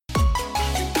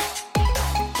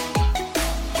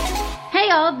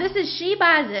y'all, this is She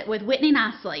Buys It with Whitney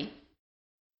Nicely.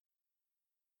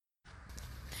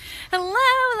 Hello,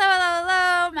 hello, hello,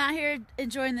 hello. I'm out here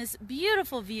enjoying this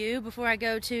beautiful view before I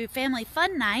go to family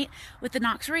fun night with the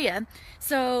Knox RIA.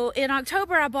 So in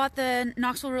October, I bought the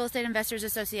Knoxville Real Estate Investors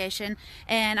Association,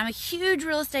 and I'm a huge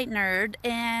real estate nerd,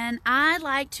 and I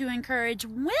like to encourage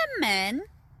women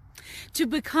to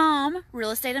become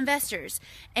real estate investors.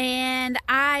 And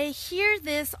I hear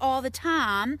this all the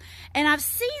time, and I've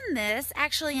seen this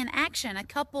actually in action a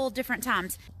couple different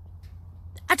times.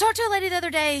 I talked to a lady the other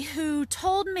day who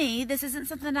told me, this isn't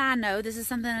something that I know, this is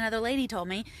something another lady told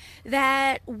me,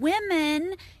 that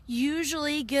women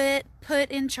usually get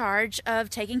put in charge of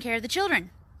taking care of the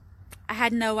children. I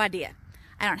had no idea.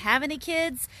 I don't have any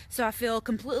kids, so I feel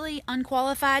completely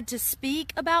unqualified to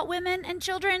speak about women and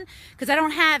children because I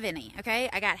don't have any, okay?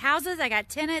 I got houses, I got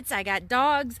tenants, I got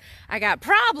dogs, I got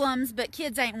problems, but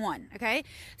kids ain't one, okay?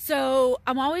 So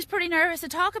I'm always pretty nervous to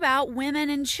talk about women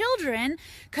and children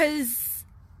because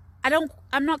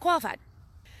I'm not qualified.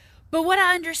 But what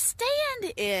I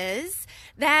understand is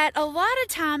that a lot of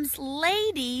times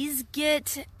ladies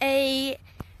get a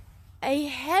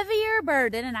heavier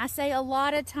burden, and I say a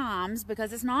lot of times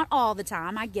because it's not all the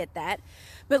time, I get that,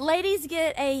 but ladies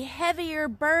get a heavier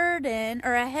burden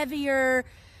or a heavier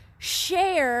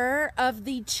share of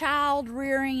the child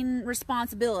rearing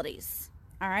responsibilities,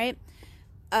 all right?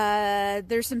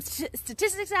 There's some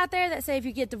statistics out there that say if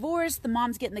you get divorced, the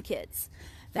mom's getting the kids.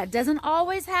 That doesn't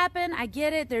always happen. I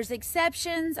get it. There's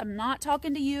exceptions. I'm not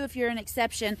talking to you if you're an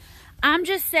exception. I'm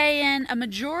just saying a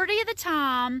majority of the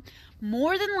time,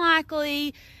 more than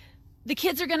likely, the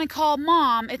kids are going to call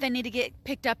mom if they need to get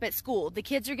picked up at school. The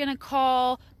kids are going to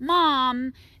call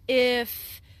mom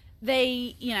if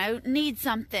they, need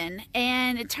something.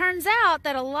 And it turns out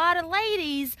that a lot of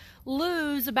ladies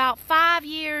lose about 5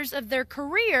 years of their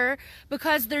career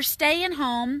because they're staying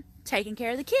home taking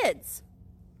care of the kids.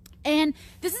 And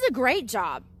this is a great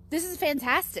job. This is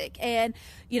fantastic. And,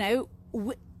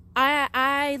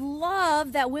 I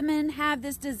love that women have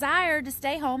this desire to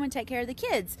stay home and take care of the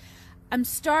kids. I'm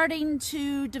starting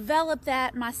to develop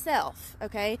that myself,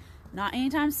 okay? Not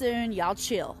anytime soon. Y'all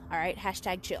chill, all right?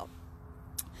 #chill.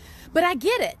 But I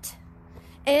get it.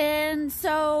 And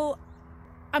so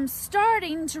I'm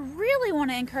starting to really want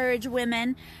to encourage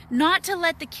women not to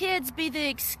let the kids be the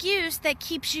excuse that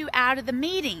keeps you out of the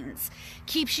meetings,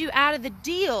 keeps you out of the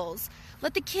deals.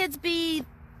 Let the kids be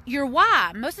your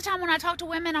why. Most of the time when I talk to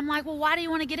women, I'm like, well, why do you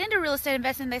want to get into real estate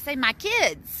investing? They say, my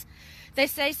kids. They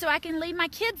say, so I can leave my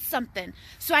kids something,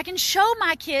 so I can show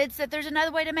my kids that there's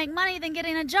another way to make money than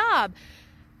getting a job.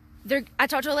 I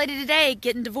talked to a lady today,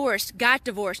 got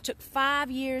divorced, took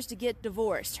 5 years to get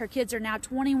divorced. Her kids are now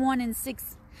 21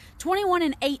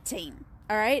 and 18,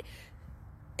 all right?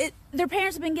 Their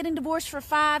parents have been getting divorced for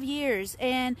 5 years,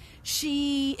 and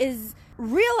she is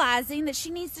realizing that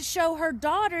she needs to show her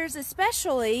daughters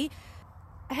especially,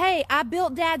 hey, I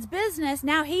built dad's business,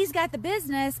 now he's got the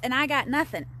business, and I got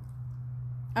nothing.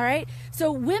 All right?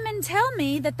 So women tell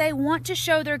me that they want to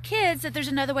show their kids that there's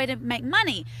another way to make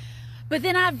money. But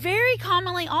then I very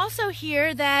commonly also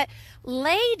hear that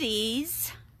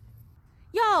ladies,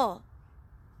 y'all,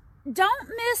 don't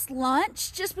miss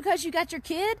lunch just because you got your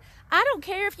kid. I don't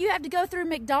care if you have to go through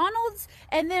McDonald's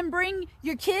and then bring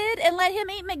your kid and let him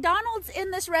eat McDonald's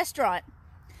in this restaurant.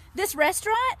 This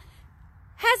restaurant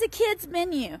has a kids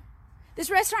menu.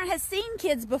 This restaurant has seen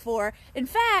kids before. In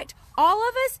fact, all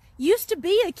of us used to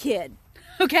be a kid,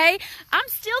 okay? I'm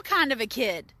still kind of a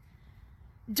kid.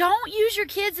 Don't use your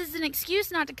kids as an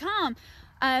excuse not to come.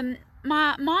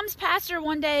 My mom's pastor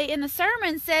one day in the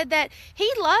sermon said that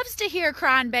he loves to hear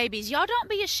crying babies. Y'all don't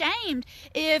be ashamed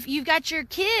if you've got your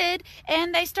kid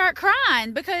and they start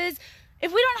crying, because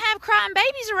if we don't have crying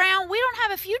babies around, we don't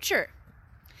have a future.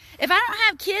 If I don't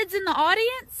have kids in the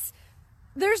audience,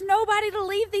 there's nobody to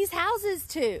leave these houses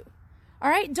to. All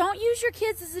right? Don't use your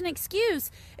kids as an excuse.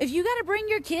 If you got to bring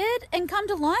your kid and come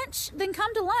to lunch, then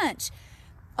come to lunch.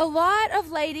 A lot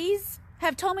of ladies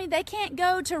have told me they can't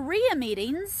go to RIA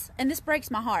meetings, and this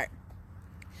breaks my heart.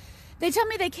 They tell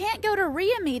me they can't go to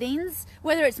RIA meetings,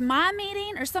 whether it's my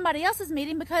meeting or somebody else's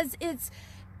meeting, because it's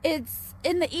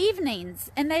in the evenings,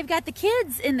 and they've got the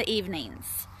kids in the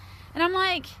evenings. And I'm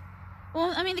like,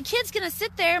 well, I mean, the kid's going to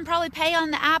sit there and probably pay on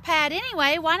the iPad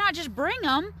anyway. Why not just bring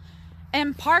them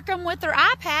and park them with their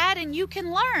iPad and you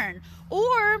can learn?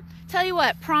 Or, tell you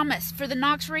what, promise, for the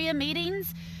Knox RIA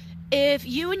meetings, if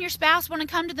you and your spouse want to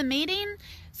come to the meeting,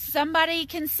 somebody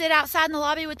can sit outside in the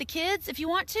lobby with the kids if you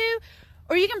want to,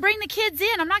 or you can bring the kids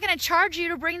in. I'm not going to charge you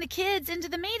to bring the kids into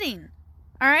the meeting.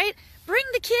 All right? Bring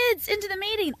the kids into the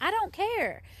meeting. I don't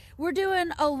care. we're doing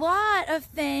a lot of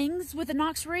things with the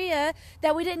Knox RIA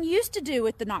that we didn't used to do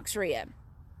with the Knox RIA.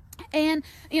 And,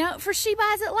 you know, for She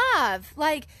Buys It Live,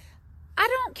 like, I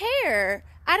don't care.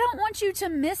 I don't want you to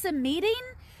miss a meeting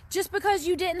just because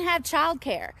you didn't have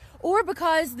childcare, or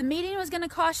because the meeting was going to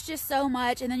cost you so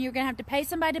much and then you're going to have to pay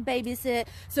somebody to babysit,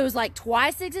 so it was like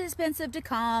twice as expensive to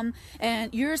come,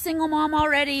 and you're a single mom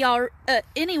already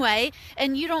anyway,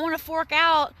 and you don't want to fork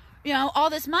out, you know, all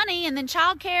this money and then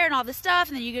childcare and all this stuff,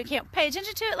 and then you can't pay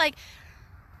attention to it. Like,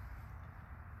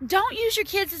 don't use your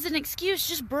kids as an excuse.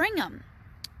 Just bring them.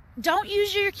 Don't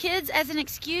use your kids as an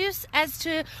excuse as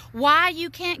to why you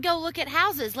can't go look at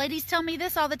houses. Ladies tell me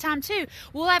this all the time too.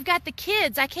 Well, I've got the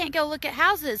kids. I can't go look at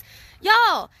houses.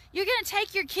 Y'all, you're going to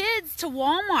take your kids to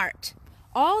Walmart.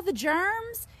 All the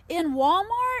germs in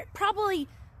Walmart,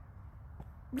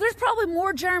 there's probably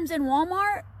more germs in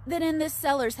Walmart than in this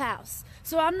seller's house.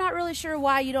 So I'm not really sure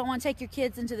why you don't want to take your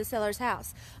kids into the seller's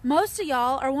house. Most of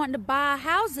y'all are wanting to buy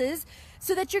houses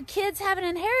so that your kids have an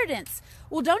inheritance.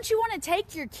 Well, don't you want to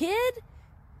take your kid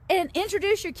and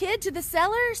introduce your kid to the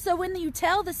seller, so when you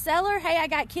tell the seller, hey, I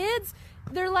got kids,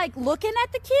 they're like looking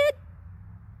at the kid?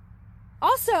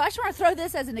 Also, I just want to throw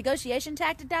this as a negotiation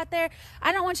tactic out there.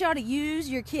 I don't want y'all to use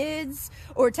your kids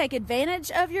or take advantage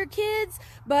of your kids,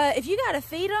 but if you got to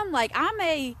feed them, like, I'm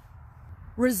a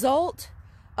result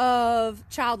of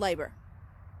child labor.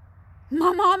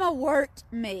 My mama worked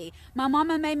me. My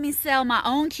mama made me sell my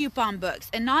own coupon books,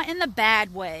 and not in the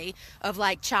bad way of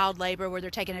like child labor where they're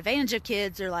taking advantage of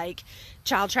kids or like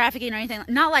child trafficking or anything.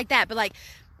 Not like that, but like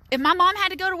if my mom had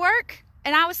to go to work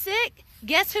and I was sick,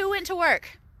 guess who went to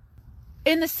work?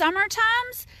 In the summer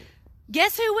times,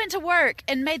 guess who went to work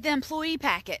and made the employee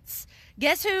packets?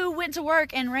 Guess who went to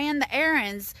work and ran the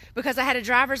errands because I had a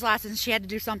driver's license? She had to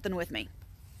do something with me.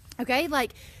 Okay,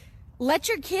 like, let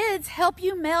your kids help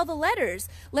you mail the letters.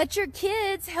 Let your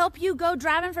kids help you go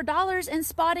driving for dollars and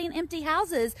spotting empty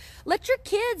houses. Let your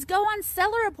kids go on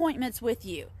seller appointments with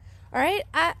you. All right?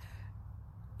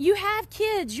 You have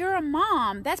kids. You're a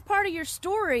mom. That's part of your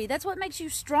story. That's what makes you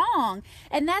strong.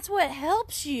 And that's what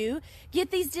helps you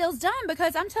get these deals done.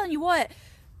 Because I'm telling you what,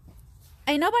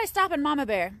 ain't nobody stopping Mama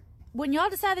Bear. When y'all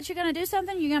decide that you're going to do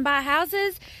something, you're going to buy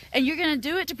houses, and you're going to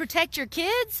do it to protect your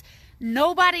kids,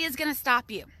 nobody is going to stop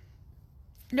you.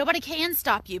 Nobody can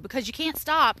stop you, because you can't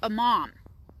stop a mom.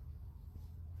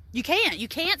 You can't. You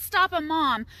can't stop a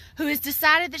mom who has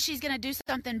decided that she's going to do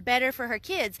something better for her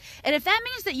kids. And if that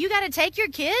means that you got to take your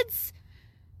kids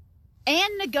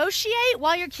and negotiate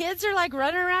while your kids are like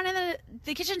running around in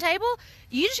the kitchen table,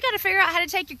 you just got to figure out how to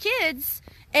take your kids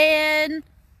and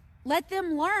let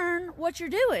them learn what you're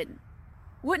doing.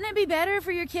 Wouldn't it be better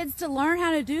for your kids to learn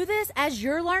how to do this as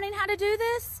you're learning how to do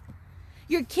this?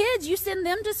 Your kids, you send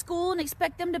them to school and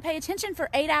expect them to pay attention for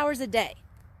 8 hours a day.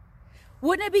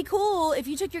 Wouldn't it be cool if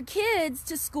you took your kids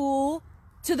to school,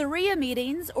 to the RIA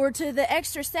meetings, or to the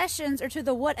extra sessions, or to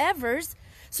the whatevers,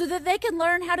 so that they can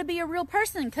learn how to be a real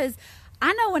person? Because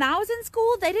I know when I was in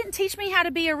school, they didn't teach me how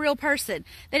to be a real person.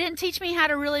 They didn't teach me how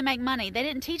to really make money. They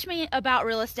didn't teach me about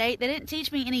real estate. They didn't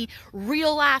teach me any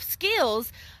real life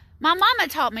skills. My mama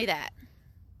taught me that.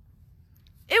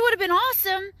 It would have been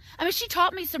awesome. I mean, she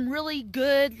taught me some really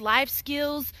good life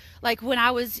skills, like when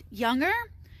I was younger.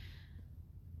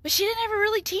 But she didn't ever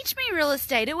really teach me real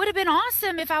estate. It would have been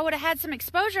awesome if I would have had some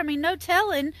exposure. I mean, no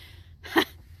telling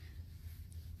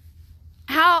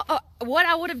what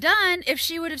I would have done if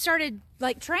she would have started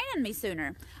like training me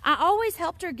sooner. I always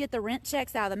helped her get the rent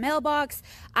checks out of the mailbox.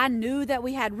 I knew that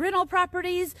we had rental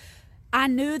properties. I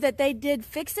knew that they did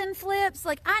fix and flips.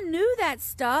 Like, I knew that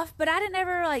stuff, but I didn't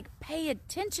ever like pay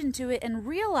attention to it and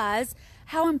realize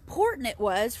how important it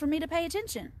was for me to pay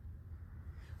attention.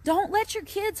 Don't let your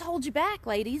kids hold you back,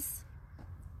 ladies.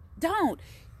 Don't.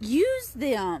 Use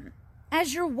them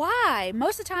as your why.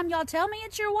 Most of the time y'all tell me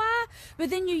it's your why, but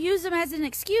then you use them as an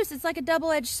excuse. It's like a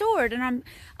double-edged sword, and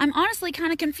I'm honestly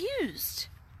kind of confused.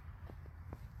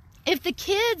 If the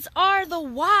kids are the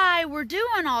why we're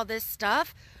doing all this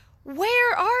stuff,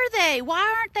 where are they?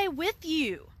 Why aren't they with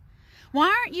you? Why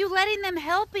aren't you letting them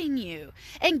helping you?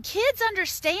 And kids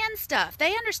understand stuff.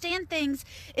 They understand things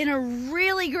in a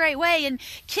really great way. And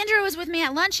Kendra was with me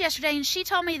at lunch yesterday, and she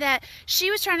told me that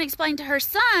she was trying to explain to her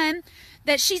son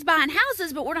that she's buying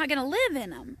houses, but we're not going to live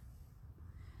in them.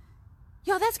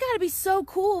 Y'all, that's got to be so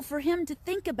cool for him to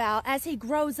think about as he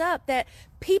grows up, that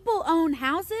people own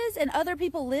houses and other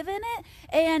people live in it,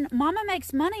 and mama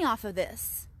makes money off of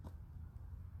this.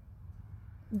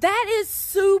 That is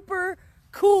super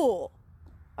cool.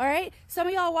 All right, some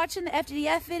of y'all watching the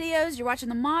FDDF videos, you're watching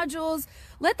the modules.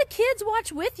 Let the kids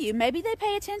watch with you. Maybe they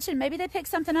pay attention. Maybe they pick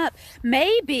something up.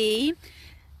 Maybe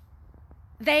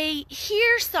they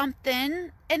hear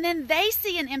something and then they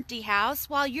see an empty house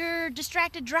while you're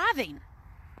distracted driving.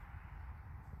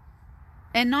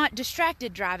 And not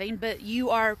distracted driving, but you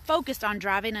are focused on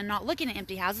driving and not looking at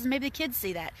empty houses. Maybe the kids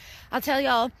see that. I'll tell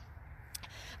y'all,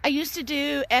 I used to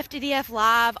do FDDF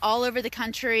Live all over the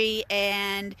country,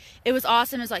 and it was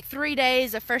awesome. It was like 3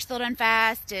 days of First Fill Done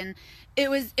Fast, and it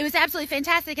was absolutely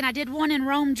fantastic. And I did one in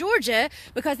Rome, Georgia,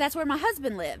 because that's where my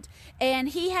husband lived. And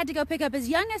he had to go pick up his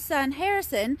youngest son,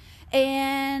 Harrison,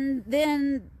 and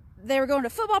then they were going to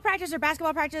football practice or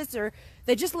basketball practice, or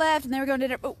they just left and they were going to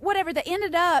dinner, but whatever. They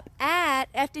ended up at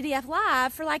FDDF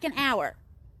Live for like an hour.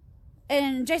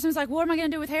 And Jason was like, what am I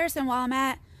going to do with Harrison while I'm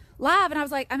at Live? And I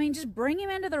was like, I mean, just bring him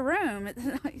into the room.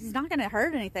 He's not going to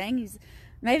hurt anything.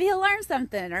 Maybe he'll learn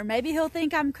something, or maybe he'll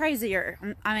think I'm crazier.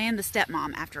 I am the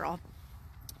stepmom after all.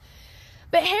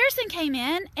 But Harrison came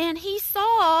in and he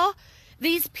saw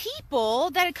these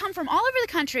people that had come from all over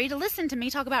the country to listen to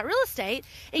me talk about real estate.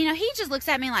 And, he just looks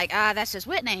at me like, that's just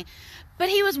Whitney. But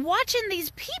he was watching these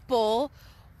people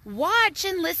watch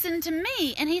and listen to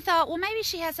me. And he thought, well, maybe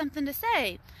she has something to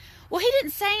say. Well, he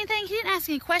didn't say anything. He didn't ask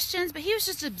any questions, but he was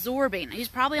just absorbing. He's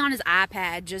probably on his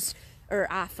iPad or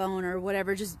iPhone or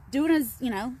whatever, just doing his,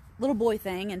 little boy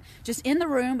thing and just in the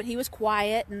room, but he was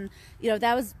quiet and,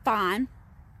 that was fine.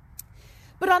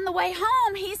 But on the way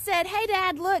home, he said, hey,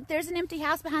 Dad, look, there's an empty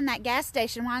house behind that gas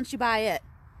station. Why don't you buy it?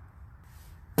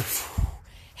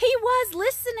 He was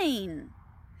listening.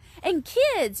 And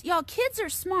kids are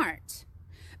smart.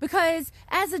 Because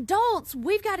as adults,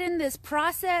 we've got in this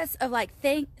process of like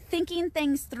thinking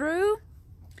things through.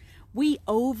 We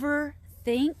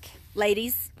overthink.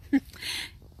 Ladies,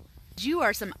 you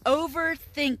are some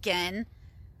overthinking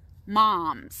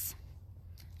moms.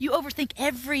 You overthink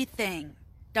everything,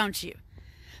 don't you?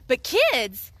 But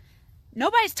kids,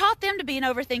 nobody's taught them to be an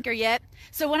overthinker yet.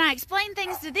 So when I explain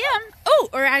things to them,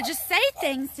 or I just say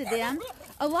things to them,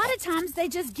 a lot of times they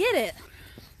just get it.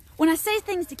 When I say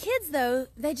things to kids, though,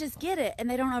 they just get it, and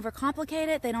they don't overcomplicate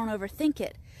it, they don't overthink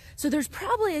it. So there's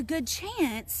probably a good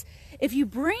chance if you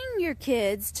bring your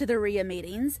kids to the RIA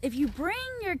meetings, if you bring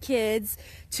your kids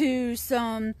to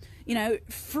some,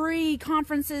 free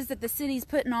conferences that the city's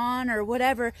putting on or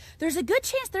whatever, there's a good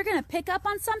chance they're going to pick up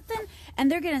on something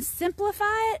and they're going to simplify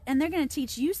it and they're going to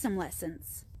teach you some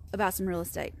lessons about some real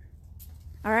estate.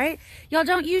 All right? Y'all,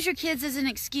 don't use your kids as an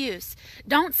excuse.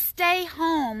 Don't stay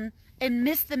home and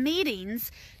miss the meetings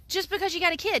just because you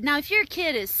got a kid. Now, if your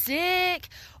kid is sick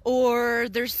or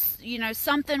there's,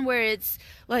 something where it's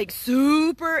like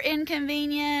super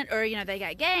inconvenient or, they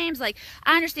got games, like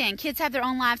I understand kids have their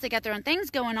own lives. They got their own things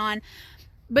going on.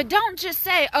 But don't just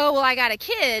say, oh, well, I got a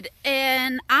kid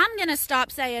and I'm going to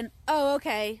stop saying, oh,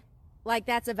 okay, like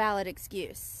that's a valid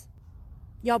excuse.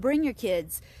 Y'all bring your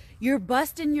kids. You're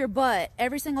busting your butt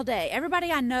every single day.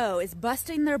 Everybody I know is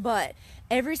busting their butt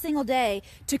every single day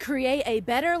to create a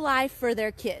better life for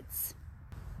their kids.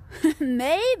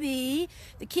 Maybe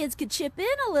the kids could chip in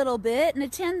a little bit and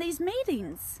attend these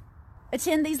meetings,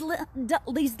 attend these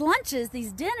lunches,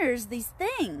 these dinners, these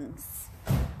things.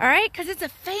 All right? Because it's a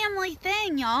family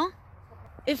thing, y'all.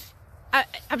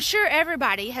 I'm sure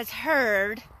everybody has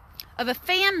heard of a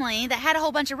family that had a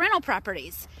whole bunch of rental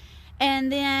properties.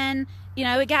 And then,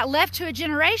 it got left to a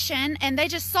generation and they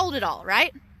just sold it all,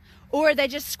 right? Or they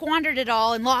just squandered it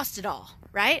all and lost it all,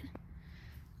 right?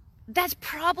 That's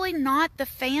probably not the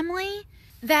family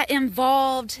that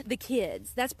involved the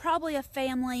kids. That's probably a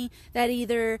family that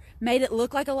either made it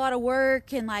look like a lot of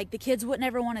work and like the kids wouldn't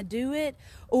ever want to do it,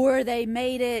 or they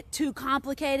made it too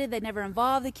complicated. They never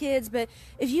involved the kids. But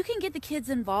if you can get the kids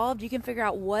involved, you can figure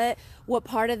out what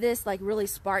part of this like really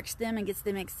sparks them and gets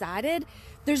them excited.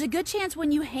 There's a good chance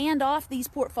when you hand off these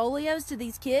portfolios to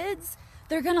these kids,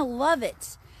 they're going to love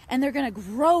it and they're going to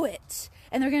grow it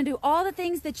and they're going to do all the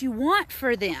things that you want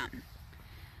for them.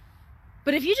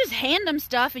 But if you just hand them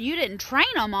stuff and you didn't train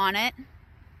them on it,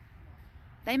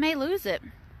 they may lose it.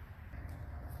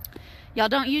 Y'all,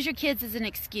 don't use your kids as an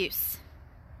excuse.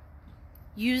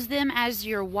 Use them as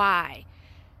your why.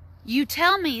 You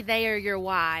tell me they are your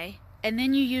why, and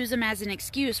then you use them as an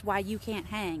excuse why you can't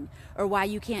hang or why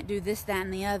you can't do this, that,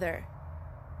 and the other.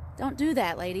 Don't do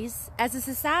that, ladies. As a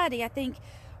society, I think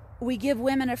we give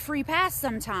women a free pass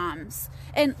sometimes.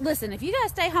 And listen, if you gotta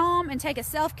stay home and take a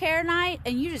self-care night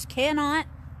and you just cannot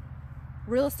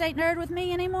real estate nerd with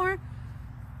me anymore,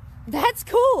 that's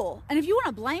cool. And if you want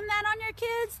to blame that on your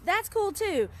kids, that's cool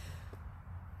too.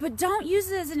 But don't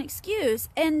use it as an excuse.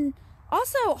 And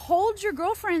also hold your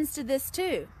girlfriends to this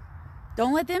too.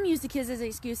 Don't let them use the kids as an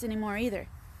excuse anymore either.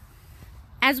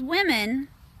 As women,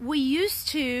 we used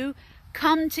to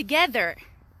come together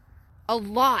a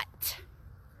lot.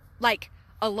 Like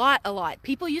A lot.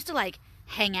 People used to like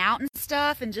hang out and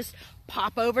stuff and just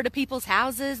pop over to people's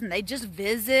houses and they just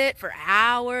visit for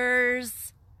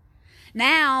hours.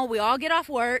 Now we all get off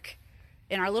work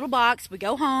in our little box, we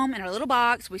go home in our little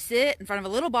box, we sit in front of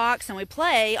a little box and we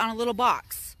play on a little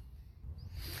box.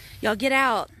 Y'all get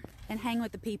out and hang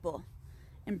with the people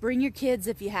and bring your kids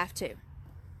if you have to.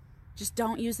 Just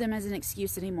don't use them as an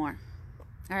excuse anymore.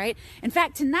 All right? In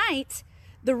fact, tonight,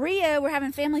 we're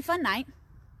having family fun night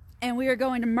and we are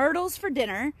going to Myrtle's for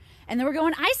dinner and then we're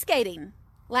going ice skating.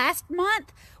 Last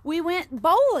month, we went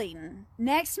bowling.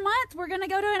 Next month, we're going to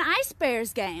go to an Ice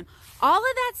Bears game. All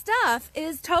of that stuff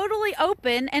is totally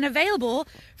open and available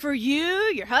for you,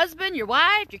 your husband, your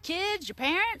wife, your kids, your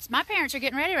parents. My parents are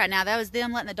getting ready right now. That was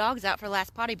them letting the dogs out for the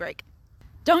last potty break.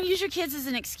 Don't use your kids as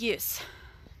an excuse.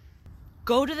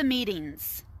 Go to the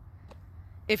meetings.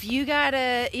 If you got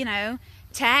a,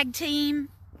 tag team,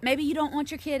 maybe you don't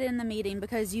want your kid in the meeting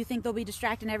because you think they'll be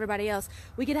distracting everybody else.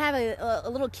 We could have a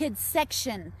little kids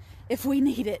section if we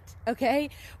need it, okay?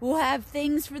 We'll have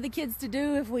things for the kids to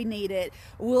do if we need it.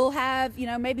 We'll have,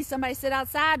 maybe somebody sit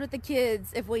outside with the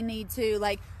kids if we need to.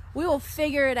 Like, we will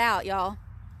figure it out, y'all.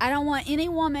 I don't want any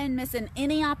woman missing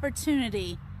any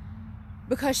opportunity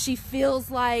because she feels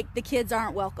like the kids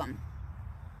aren't welcome.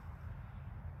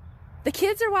 The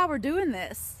kids are why we're doing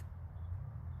this.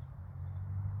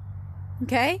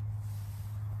 Okay?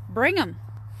 Bring them.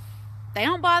 They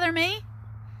don't bother me.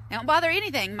 They don't bother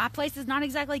anything. My place is not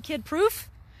exactly kid proof,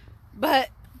 but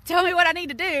tell me what I need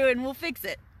to do and we'll fix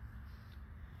it.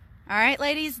 All right,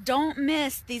 ladies, don't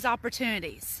miss these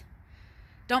opportunities.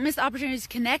 Don't miss the opportunities to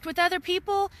connect with other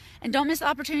people, and don't miss the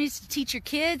opportunities to teach your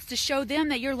kids, to show them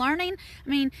that you're learning. I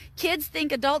mean, kids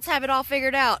think adults have it all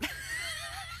figured out.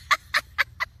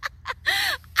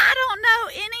 I don't know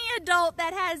any adult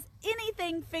that has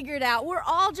anything figured out. We're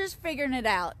all just figuring it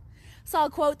out. Saw a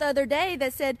quote the other day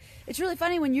that said, it's really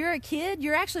funny when you're a kid,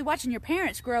 you're actually watching your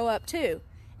parents grow up too.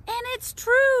 And it's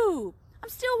true. I'm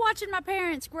still watching my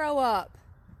parents grow up.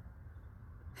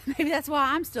 Maybe that's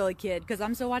why I'm still a kid, because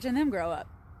I'm still watching them grow up.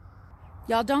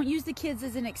 Y'all, don't use the kids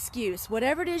as an excuse.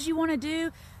 Whatever it is you want to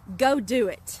do, go do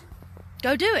it.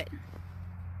 Go do it.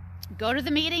 Go to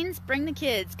the meetings, bring the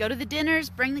kids. Go to the dinners,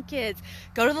 bring the kids.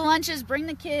 Go to the lunches, bring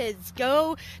the kids.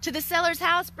 Go to the seller's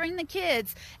house, bring the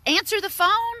kids. Answer the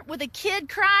phone with a kid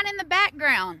crying in the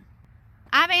background.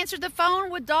 I've answered the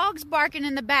phone with dogs barking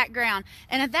in the background.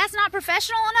 And if that's not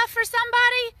professional enough for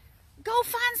somebody, go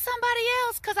find somebody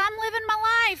else, because I'm living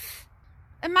my life.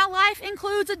 And my life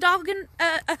includes a barking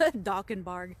dog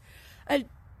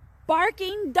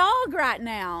right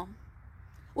now.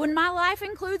 When my life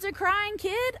includes a crying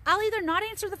kid, I'll either not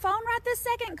answer the phone right this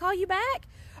second and call you back,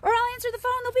 or I'll answer the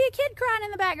phone, there'll be a kid crying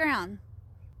in the background.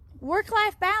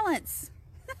 Work-life balance.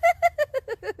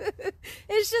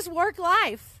 It's just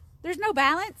work-life. There's no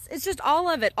balance. It's just all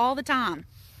of it, all the time.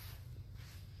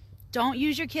 Don't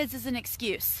use your kids as an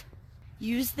excuse.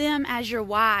 Use them as your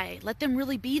why. Let them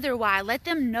really be their why. Let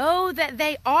them know that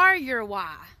they are your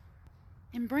why.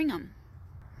 And bring them.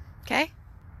 Okay?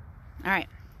 All right.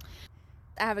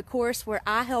 I have a course where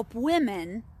I help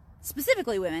women,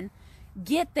 specifically women,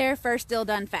 get their first deal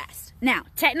done fast. Now,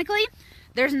 technically,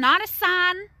 there's not a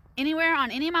sign anywhere on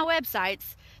any of my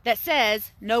websites that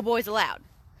says no boys allowed.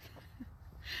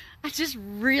 I just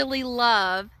really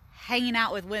love hanging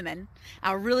out with women.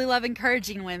 I really love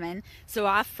encouraging women, so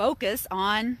I focus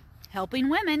on helping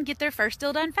women get their first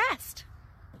deal done fast.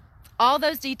 All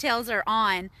those details are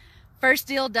on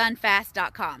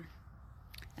firstdealdonefast.com,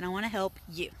 and I want to help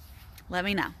you. Let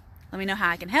me know. Let me know how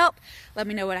I can help. Let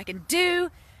me know what I can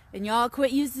do. And y'all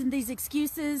quit using these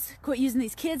excuses. Quit using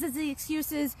these kids as the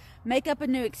excuses. Make up a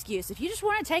new excuse. If you just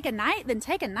want to take a night, then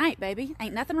take a night, baby.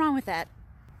 Ain't nothing wrong with that.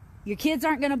 Your kids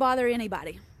aren't going to bother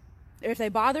anybody. If they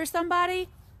bother somebody,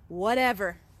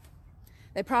 whatever.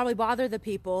 They probably bother the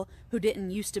people who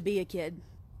didn't used to be a kid.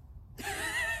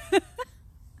 All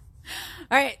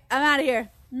right, I'm out of here.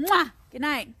 Mwah! Good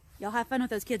night. Y'all have fun with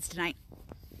those kids tonight.